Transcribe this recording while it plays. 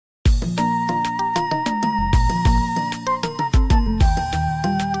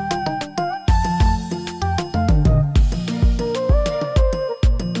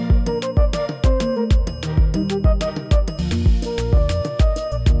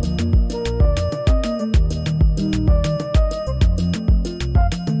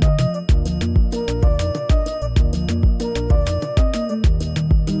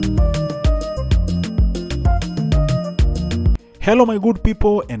Hello my good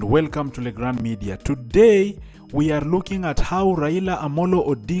people and welcome to Legrand Media. Today we are looking at how Raila Amolo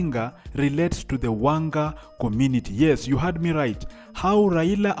Odinga relates to the Wanga community. Yes, you heard me right. How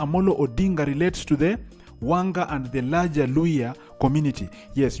Raila Amolo Odinga relates to the Wanga and the larger LUHYA community.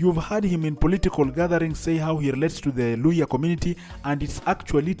 Yes, you've heard him in political gatherings say how he relates to the LUHYA community, and it's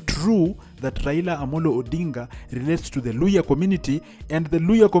actually true that Raila Amolo Odinga relates to the LUHYA community, and the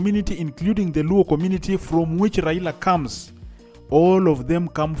LUHYA community including the Luo community from which Raila comes. All of them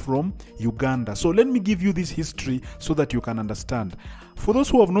come from Uganda. So let me give you this history so that you can understand. For those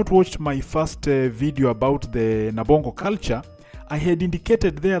who have not watched my first video about the Nabongo culture, I had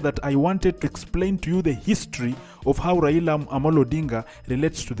indicated there that I wanted to explain to you the history of how Raila Amolo Odinga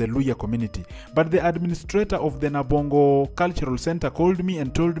relates to the LUHYA community. But the administrator of the Nabongo Cultural Center called me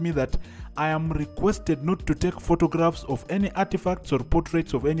and told me that I am requested not to take photographs of any artifacts or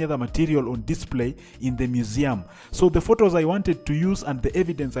portraits of any other material on display in the museum. So the photos I wanted to use and the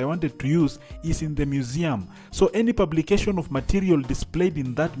evidence I wanted to use is in the museum. So any publication of material displayed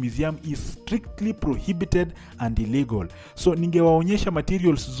in that museum is strictly prohibited and illegal. So ningewaonyesha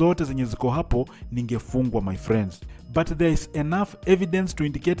materials zote zenye ziko hapo, ningefungwa my friends. But there is enough evidence to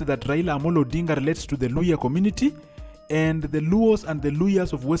indicate that Raila Amolo Odinga relates to the LUHYA community, and the Luos and the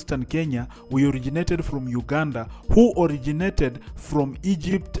Luhyas of Western Kenya we originated from Uganda, who originated from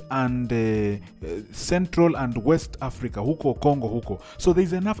Egypt and Central and West Africa, huko Congo huko. So there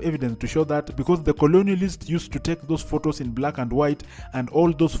is enough evidence to show that, because the colonialists used to take those photos in black and white, and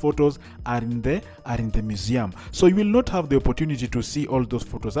all those photos are in the museum. So you will not have the opportunity to see all those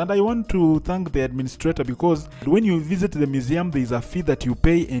photos. And I want to thank the administrator, because when you visit the museum there is a fee that you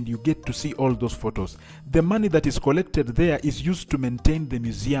pay and you get to see all those photos. The money that is collected there is used to maintain the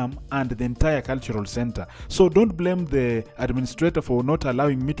museum and the entire cultural center. So don't blame the administrator for not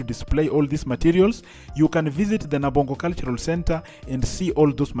allowing me to display all these materials. You can visit the Nabongo Cultural Center and see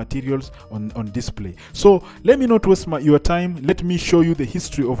all those materials on display. So let me not waste your time. Let me show you the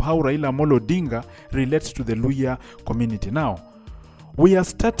history of how Raila Amolo Odinga relates to the LUHYA community. Now, we are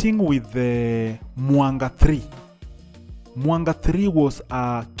starting with the MWANGA III. MWANGA III was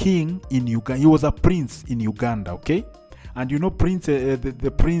a king in Uganda. He was a prince in Uganda, okay? And you know,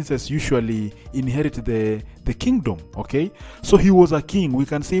 the princes usually inherit the kingdom, okay? So he was a king. We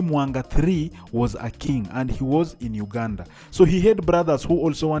can say MWANGA III was a king, and he was in Uganda. So he had brothers who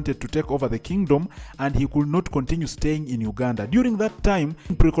also wanted to take over the kingdom, and he could not continue staying in Uganda. During that time,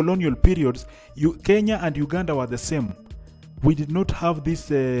 in pre-colonial periods, Kenya and Uganda were the same. We did not have this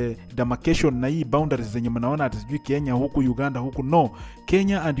demarcation na hii boundaries zenye mnaona ati Kenya huku Uganda huku. No,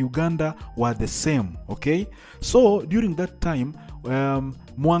 Kenya and Uganda were the same, okay? So during that time,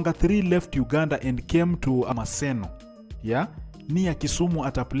 MWANGA III left Uganda and came to Maseno, yeah, near Kisumu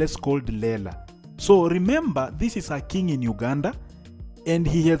at a place called Lela. So remember, this is a king in Uganda, and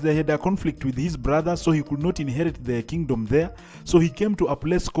he had a conflict with his brother, so he could not inherit the kingdom there. So he came to a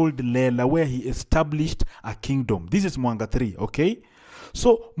place called Lela, where he established a kingdom. This is MWANGA III, okay?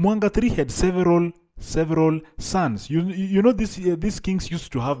 So MWANGA III had several sons. You know, these kings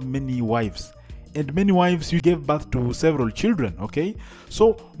used to have many wives, and many wives you gave birth to several children, okay?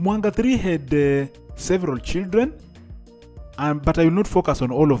 So MWANGA III had several children, but I will not focus on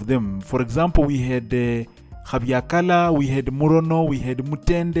all of them. For example, we had Habyakala, we had Murono, we had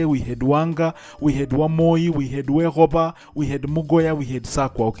Mutende, we had Wanga, we had Wamoi, we had Wehoba, we had Mugoya, we had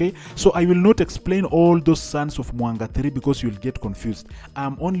Sakwa, okay? So I will not explain all those sons of MWANGA III because you'll get confused.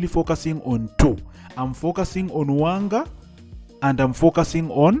 I'm only focusing on two. I'm focusing on Wanga and I'm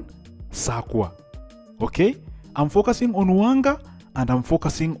focusing on Sakwa, okay? I'm focusing on Wanga and I'm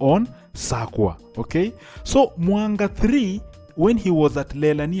focusing on Sakwa, okay? So MWANGA III, when he was at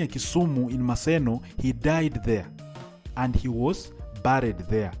Lela near Kisumu in Maseno, he died there and he was buried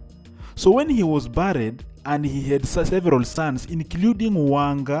there. So when he was buried, and he had several sons, including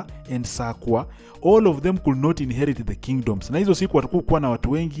Wanga and Sakwa, all of them could not inherit the kingdoms. Na hizo siku watakuwa na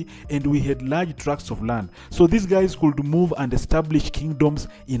watu wengi, and we had large tracts of land. So these guys could move and establish kingdoms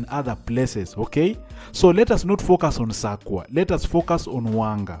in other places, okay? So let us not focus on Sakwa. Let us focus on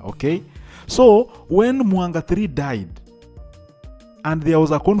Wanga, okay? So when MWANGA III died, and there was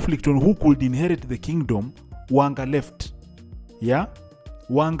a conflict on who could inherit the kingdom, Wanga left. Yeah?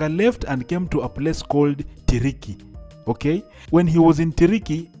 Wanga left and came to a place called Tiriki. Okay? When he was in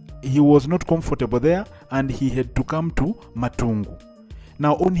Tiriki, he was not comfortable there, and he had to come to Matungu.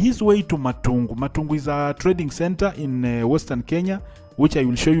 Now, on his way to Matungu is a trading center in Western Kenya, which I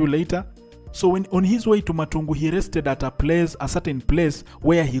will show you later. So on his way to Matungu, he rested at a certain place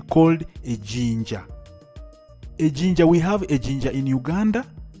where he called a Jinja. We have a Jinja in Uganda,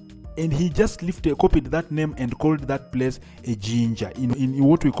 and he just copied that name and called that place a Jinja in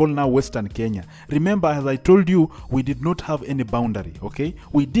what we call now Western Kenya. Remember, as I told you, we did not have any boundary, okay?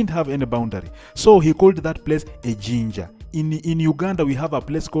 We didn't have any boundary. So he called that place a Jinja. In Uganda, we have a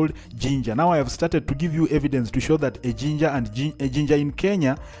place called Jinja. Now I have started to give you evidence to show that a Jinja and a Jinja in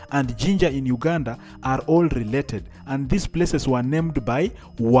Kenya and Jinja in Uganda are all related. And these places were named by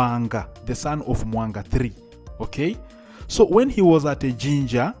Wanga, the son of MWANGA III, okay? So when he was at a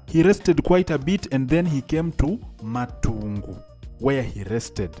Jinja, he rested quite a bit, and then he came to Matungu, where he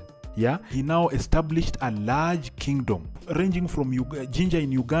rested. Yeah, he now established a large kingdom ranging from Jinja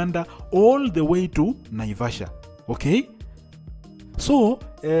in Uganda all the way to Naivasha. Okay, so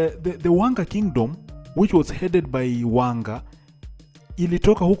the Wanga kingdom, which was headed by Wanga,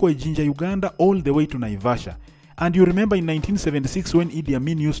 ilitoka huko Jinja, Uganda, all the way to Naivasha. And you remember in 1976 when Idi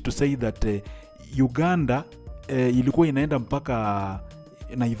Amin used to say that Uganda ilikuwa inaenda mpaka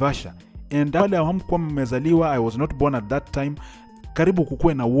Naivasha, and wale hamkuwa mmezaliwa, I was not born at that time, karibu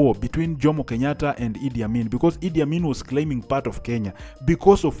kukuwe na war between Jomo Kenyatta and Idi Amin, because Idi Amin was claiming part of Kenya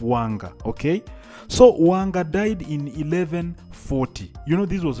because of Wanga. Okay, so Wanga died in 1140. You know,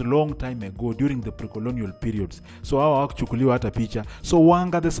 this was a long time ago during the pre-colonial periods, so hawa hakuchukuliwa hata picha. So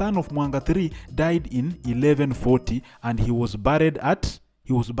Wanga, the son of MWANGA III, died in 1140, and he was buried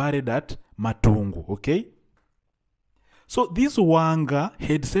at Matungu. Okay, so this Wanga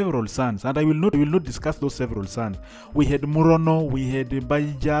had several sons, and I will not discuss those several sons. We had Murono, we had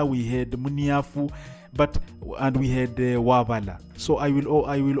Baija, we had Muniafu, and we had Wabala. So I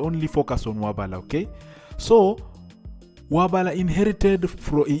will only focus on Wabala. Okay, so Wabala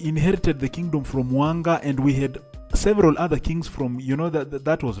inherited the kingdom from Wanga, and we had several other kings from, you know,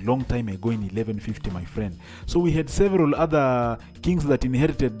 that was a long time ago in 1150, my friend. So we had several other kings that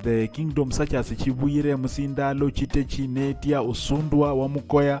inherited the kingdom, such as Chibuire, Musindalo, Chitechi, Netia, Osundwa,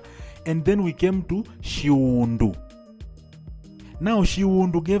 Wamukoya, and then we came to Shiundu. Now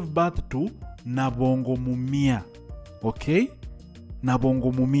Shiundu gave birth to Nabongo Mumia. Okay,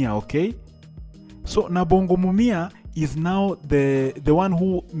 Nabongo Mumia. Okay, so Nabongo Mumia is now the one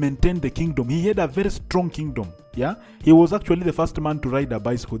who maintained the kingdom. He had a very strong kingdom. Yeah, he was actually the first man to ride a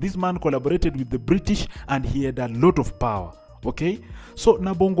bicycle. This man collaborated with the British, and he had a lot of power. Okay, so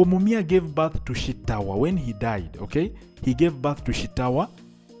Nabongo Mumia gave birth to Shitawa when he died. Okay, he gave birth to Shitawa.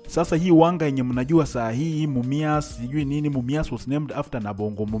 Sasa hii Wanga yenye mnajua saa hii Mumias, sijui nini, Mumias was named after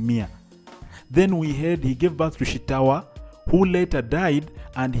Nabongo Mumia. Then he gave birth to Shitawa, who later died,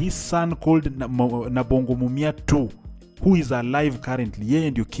 and his son called Nabongo Mumia II, who is alive currently.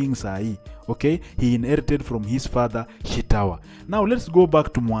 Yeye ndio king sahi. Okay, he inherited from his father Shitawa. Now let's go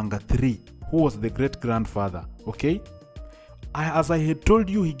back to MWANGA III, who was the great grandfather. Okay, as I had told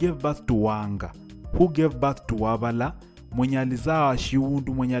you, he gave birth to Wanga, who gave birth to Wabala, mwenye alizaa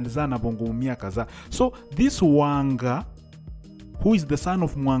Shiundu, mwenye alizaa Nabongo Mumia kaza. So this Wanga, who is the son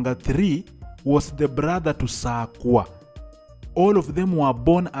of MWANGA III, was the brother to SAKWA. All of them were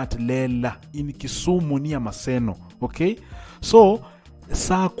born at Lela in Kisumu near Maseno. Okay, so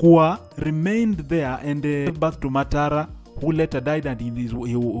SAKWA remained there and gave birth to Matara, who later died, and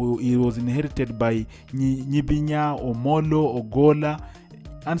he was inherited by Nyibinya, Omolo, Ogola,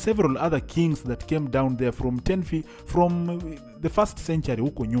 and several other kings that came down there from the 1st century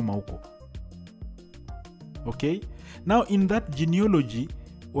huko nyuma huko. Okay, now in that genealogy,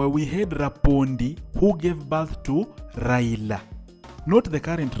 where we had Rapondi, who gave birth to Raila. Not the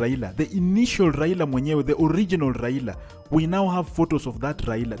current Raila, the initial Raila mwenyewe, the original Raila. We now have photos of that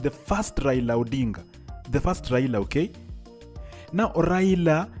Raila, the first Raila Odinga. The first Raila, okay? Now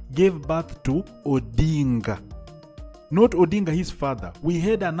Raila gave birth to Odinga. Not Odinga, his father. We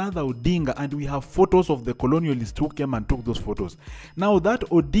had another Odinga, and we have photos of the colonialists who came and took those photos. Now that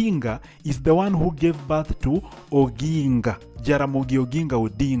Odinga is the one who gave birth to Oginga, Jaramogi Oginga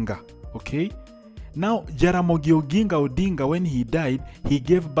Odinga. Okay? Now Jaramogi Oginga Odinga, when he died, he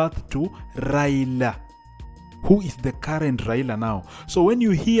gave birth to Raila, who is the current Raila now. So when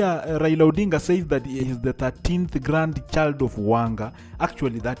you hear Raila Odinga says that he is the 13th grandchild of Wanga,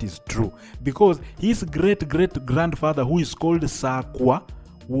 actually that is true, because his great-great-grandfather, who is called SAKWA,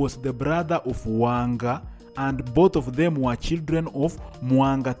 was the brother of Wanga, and both of them were children of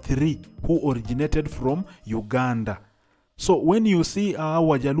MWANGA III, who originated from Uganda. So when you see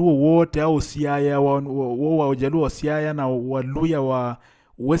Wajaluo wote au Siaya, Wajaluo wa Siaya na Waluhya wa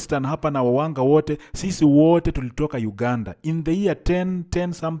Western hapa na Wanga wote, sisi wote tulitoka Uganda. In the year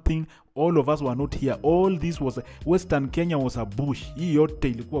 10 something, all of us were not here. All this was, Western Kenya was a bush. Hii yote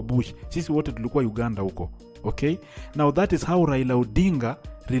ilikuwa bush. Sisi wote tulikuwa Uganda huko. Okay? Now that is how Raila Odinga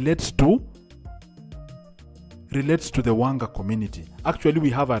relates to relates to the Wanga community. Actually, we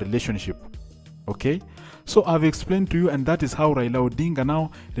have a relationship. Okay, so I've explained to you, and that is how Raila Odinga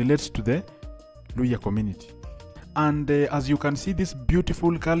now relates to the LUHYA community. And as you can see, this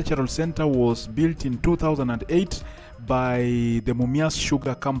beautiful cultural center was built in 2008 by the Mumias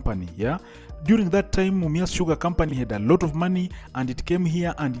Sugar Company. Yeah, during that time, Mumias Sugar Company had a lot of money, and it came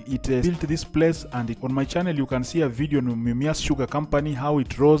here and it built this place. And on my channel, you can see a video on Mumias Sugar Company, how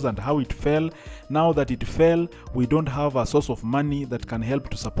it rose and how it fell. Now that it fell, we don't have a source of money that can help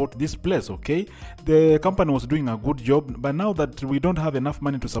to support this place. Okay, the company was doing a good job, but now that we don't have enough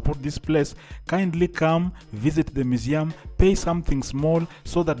money to support this place, kindly come visit the museum, pay something small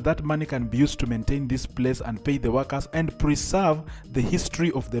so that that money can be used to maintain this place and pay the workers and preserve the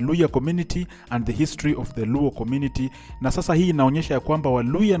history of the LUHYA community and the history of the Luo community. Na sasa hii inaonyesha ya kwamba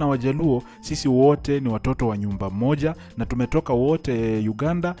Waluhya na Wajaluo sisi wote ni watoto wa nyumba moja, na tumetoka wote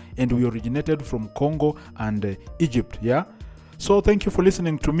Uganda, and we originated from Congo and Egypt. Yeah, so thank you for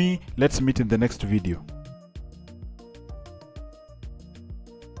listening to me. Let's meet in the next video.